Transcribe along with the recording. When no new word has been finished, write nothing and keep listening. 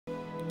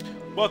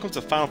Welcome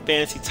to Final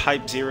Fantasy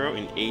Type-0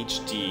 in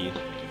HD.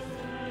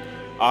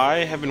 I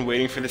have been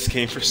waiting for this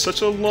game for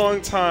such a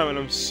long time, and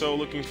I'm so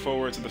looking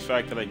forward to the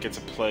fact that I get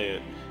to play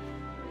it.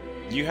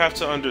 You have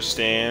to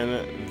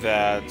understand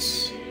that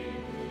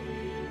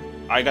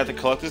I got the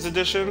Collector's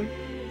Edition,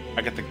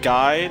 I got the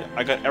guide,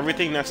 I got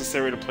everything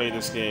necessary to play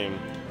this game.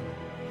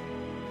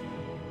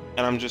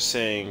 And I'm just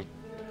saying,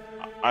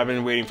 I've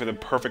been waiting for the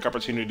perfect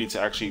opportunity to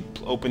actually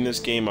open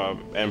this game up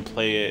and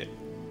play it,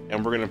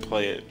 and we're gonna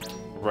play it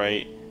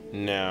right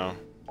now.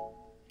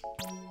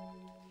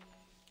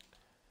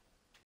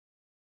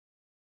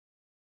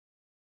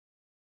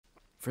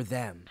 For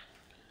them,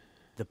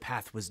 the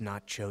path was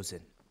not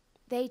chosen.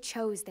 They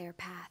chose their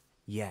path.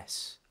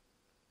 Yes.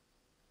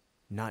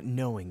 Not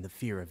knowing the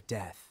fear of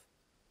death.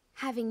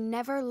 Having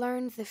never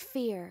learned the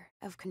fear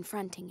of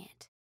confronting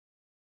it.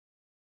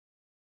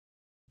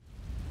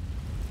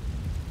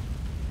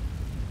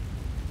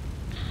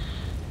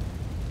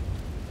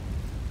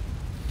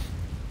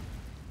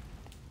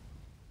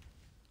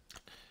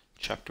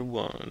 Chapter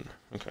 1.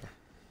 Okay.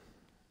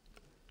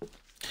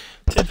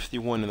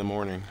 10:51 in the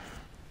morning.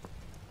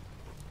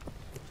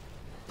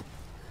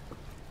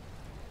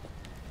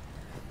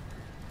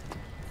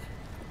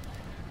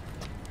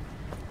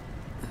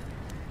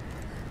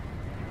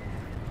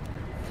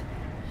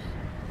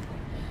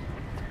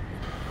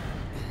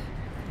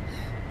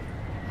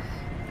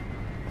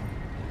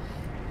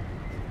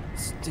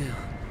 Still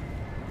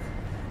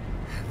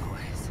have a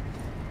ways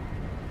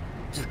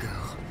to go.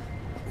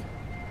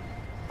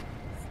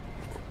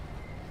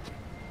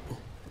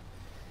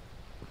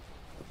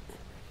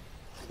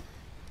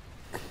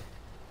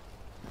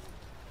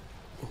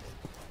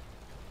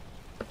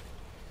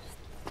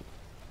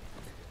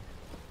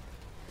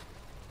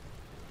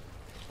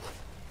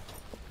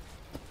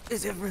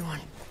 Is everyone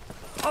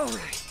all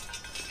right?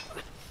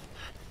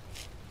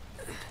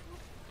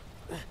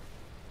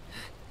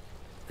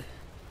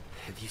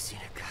 Have you seen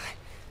a guy?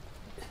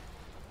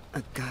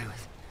 A guy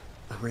with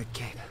a red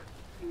cape?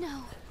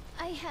 No,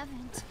 I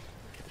haven't.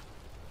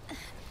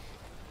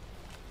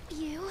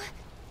 You?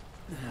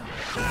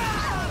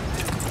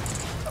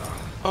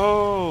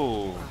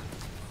 Oh!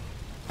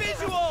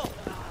 Visual!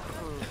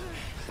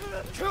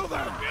 Kill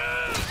them!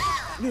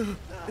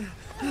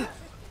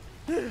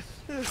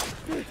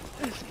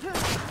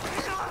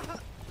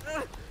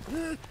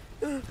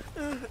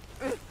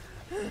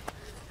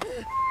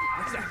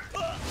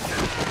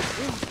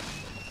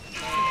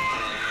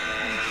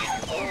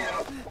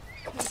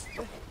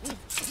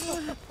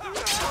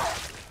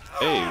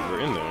 Hey, we're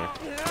in there.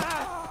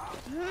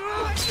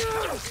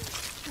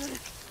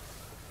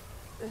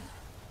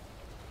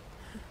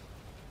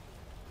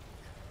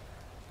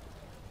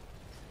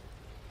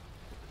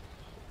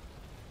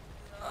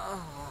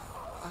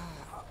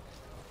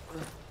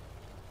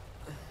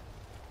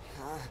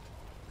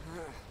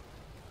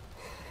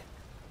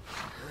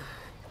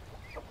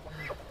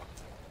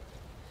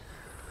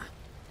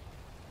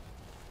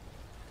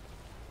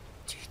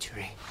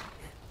 Teacher.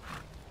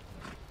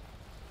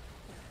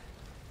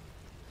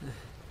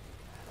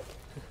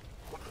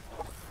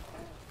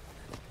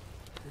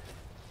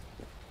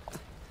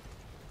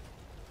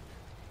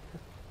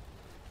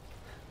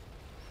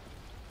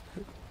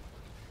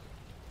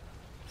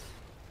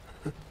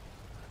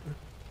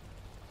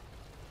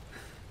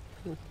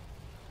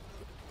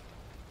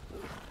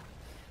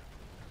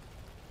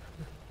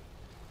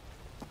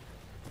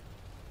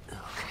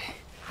 Okay.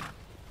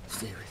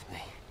 Stay with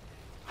me.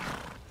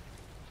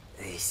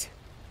 Ace,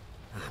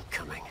 I'm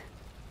coming.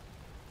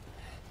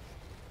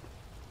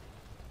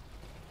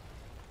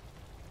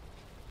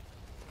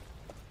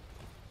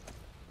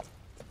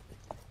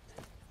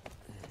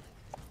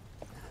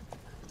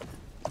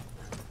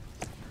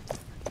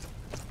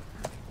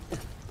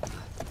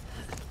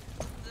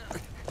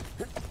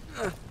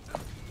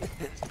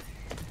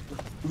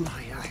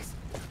 My eyes.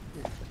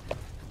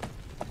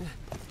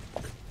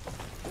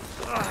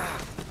 I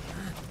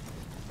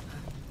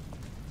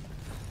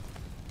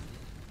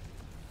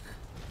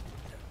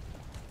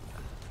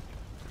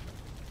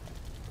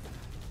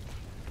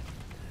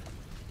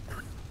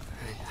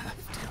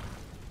have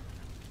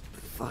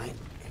to find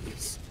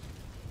Ace.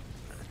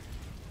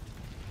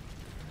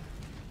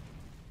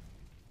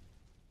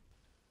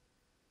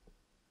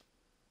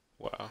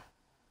 Wow.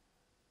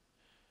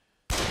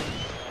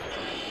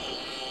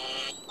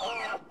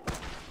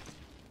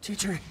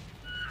 Teacher.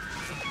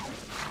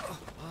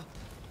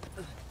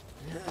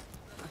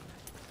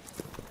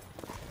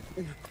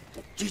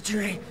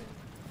 Teacher.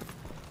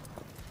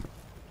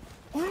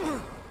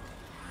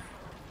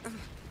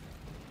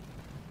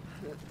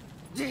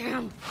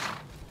 Damn.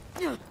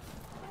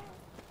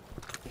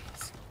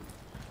 Ace.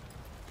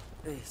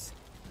 Ace.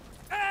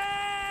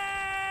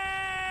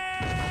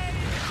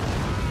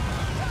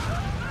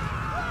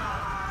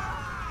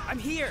 I'm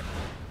here!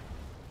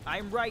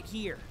 I'm right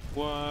here.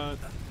 What?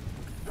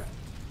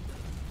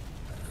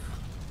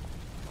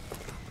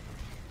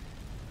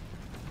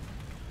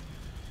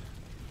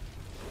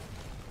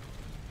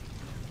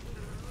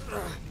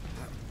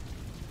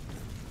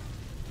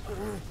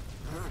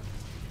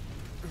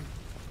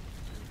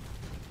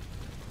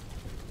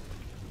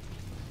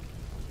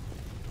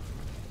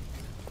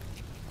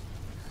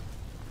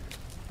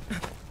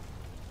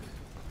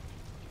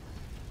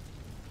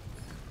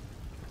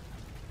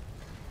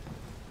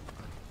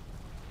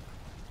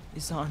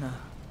 is on a...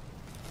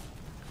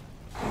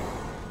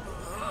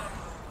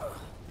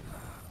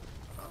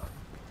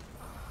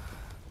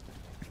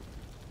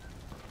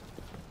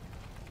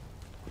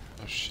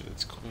 Oh shit,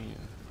 it's Queen.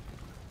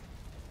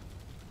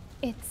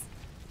 It's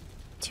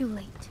too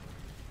late.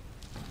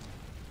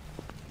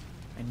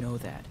 I know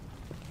that.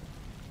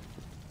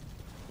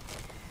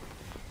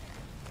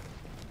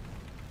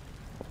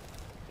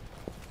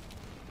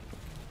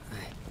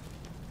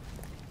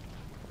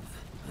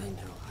 I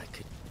know I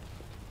could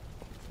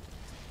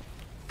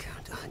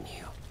count on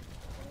you.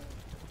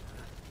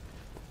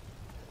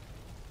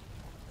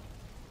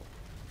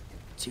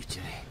 TJ.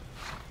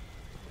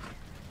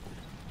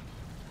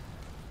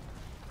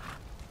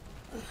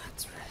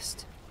 Let's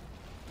rest.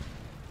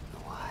 A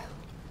while.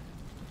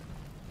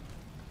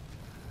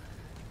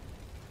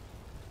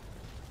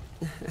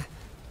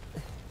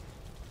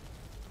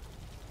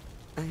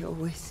 I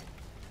always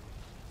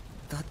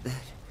thought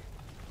that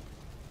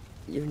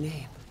your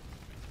name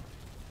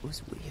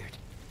was weird.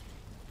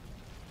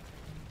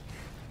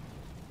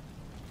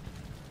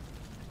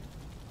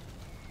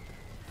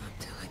 I'm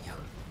telling you,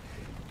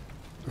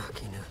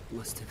 Machina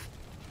must have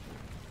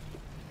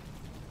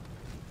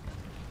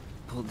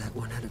pulled that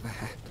one out of her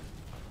hat.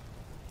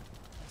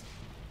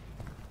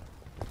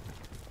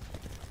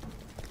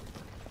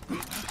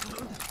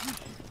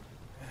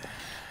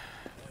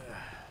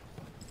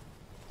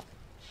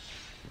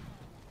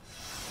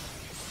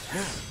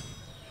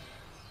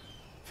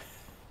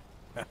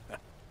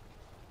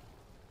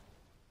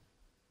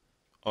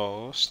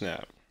 Oh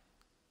snap.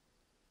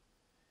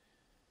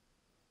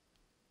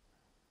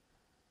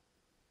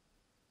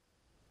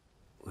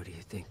 What do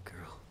you think,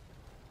 girl?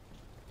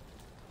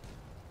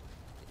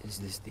 Is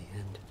this the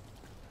end?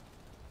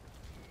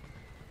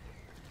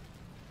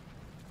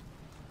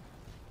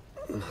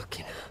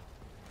 Machina.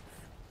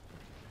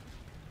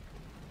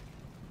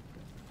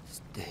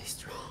 Stay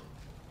strong.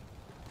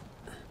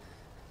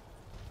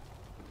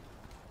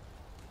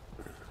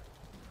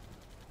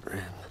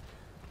 Rem.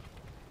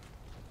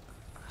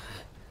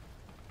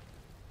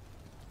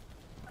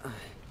 I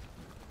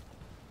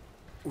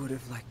would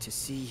have liked to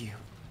see you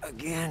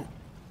again.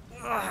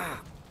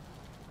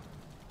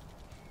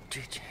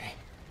 JJ.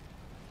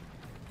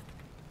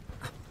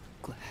 I'm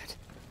glad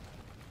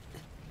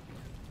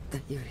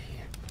that you're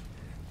here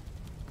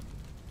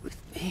with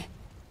me.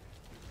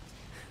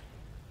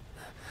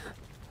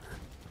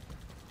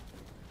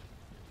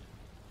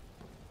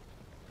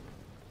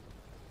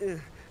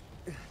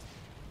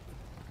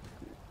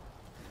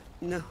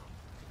 No.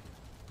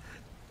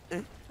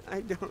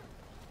 I don't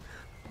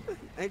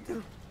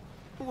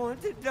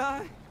want to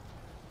die.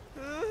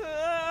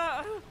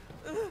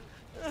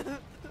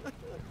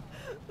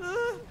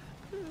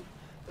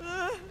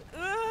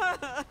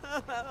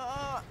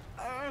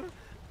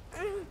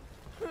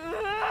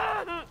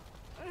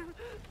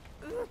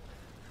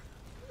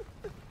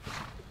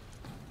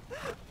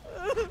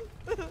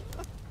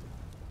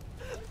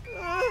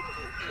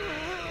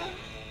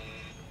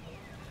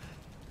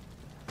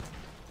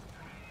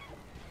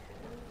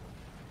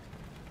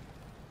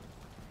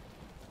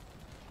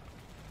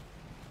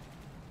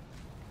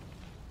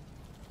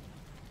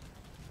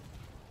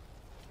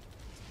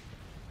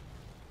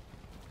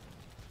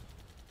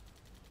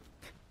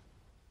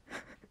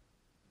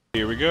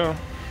 Here we go.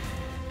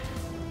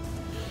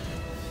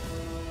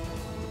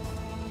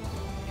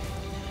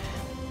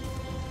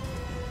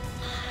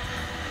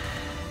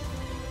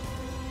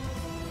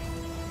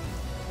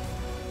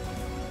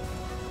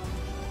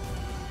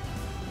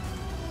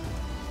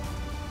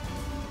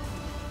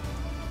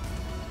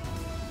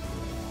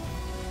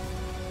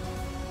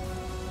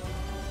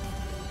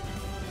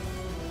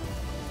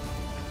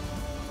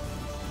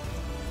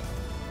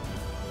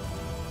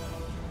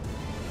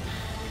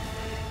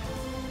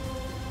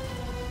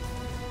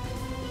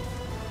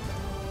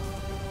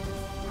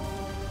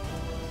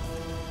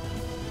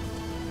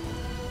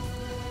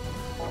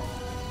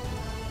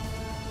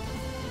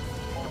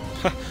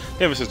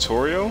 They have a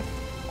tutorial?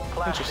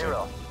 Class Interesting.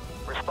 0.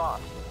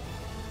 Response.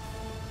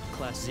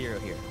 Class 0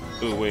 here.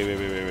 Ooh, wait. There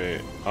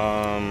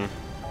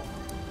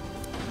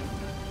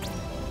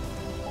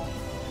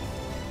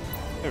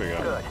we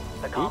go. Good.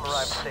 The comm Oops.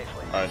 arrived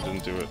safely. I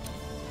didn't do it.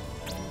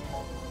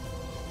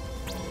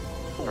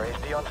 Praise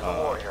be unto the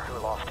warrior who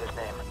lost his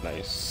name.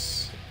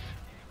 Nice.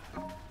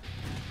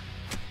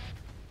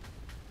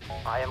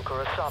 I am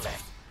Kurasame.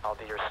 I'll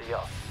be your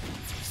CO.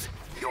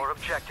 Your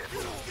objective.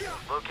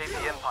 Locate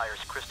the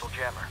Empire's crystal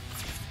jammer.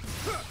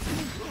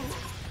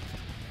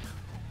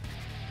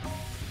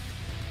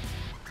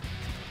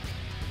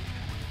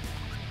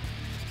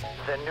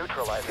 Then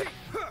neutralize it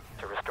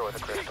to restore the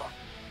crystal.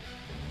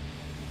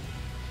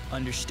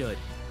 Understood.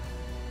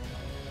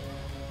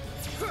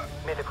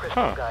 May the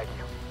crystal guide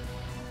you.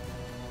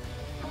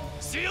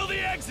 Seal the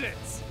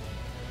exits!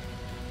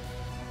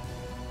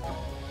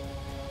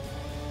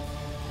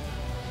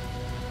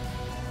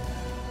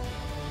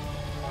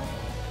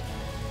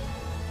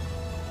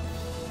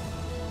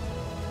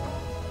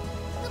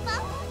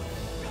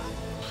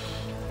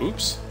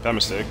 Oops, that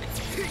mistake.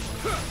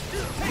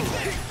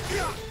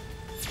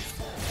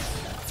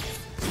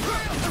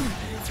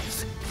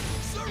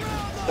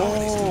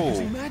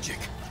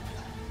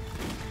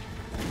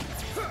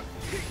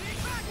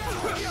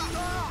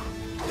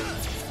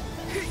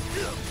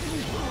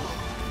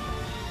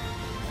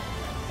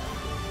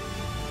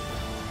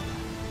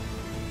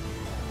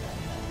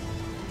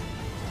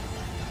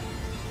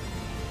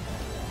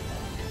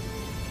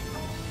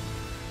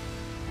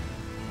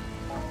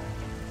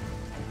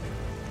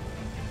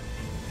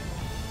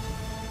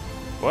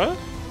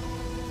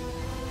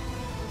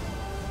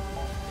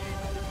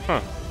 Huh.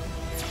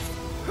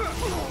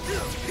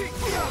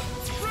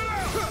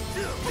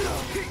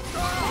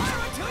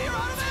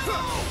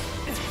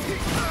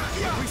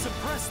 We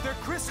suppress their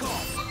crystal.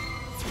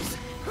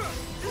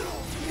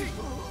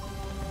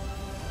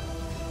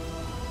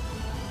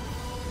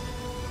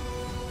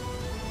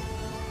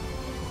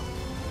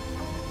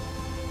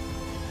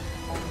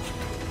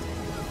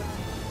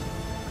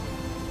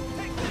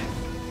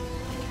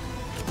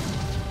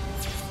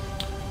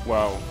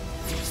 Wow.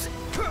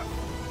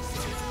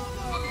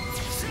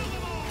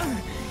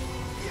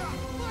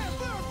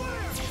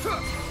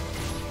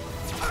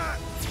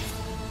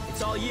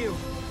 It's all you.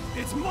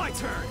 It's my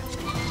turn.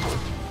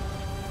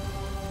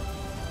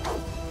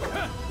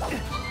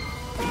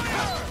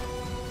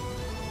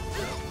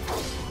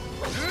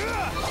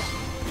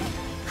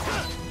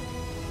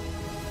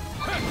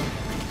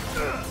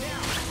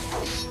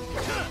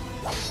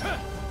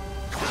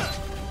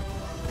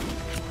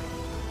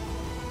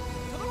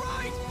 To the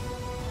right.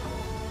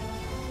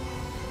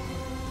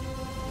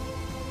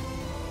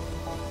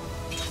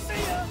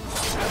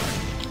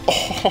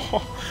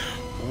 Oh,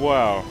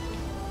 wow.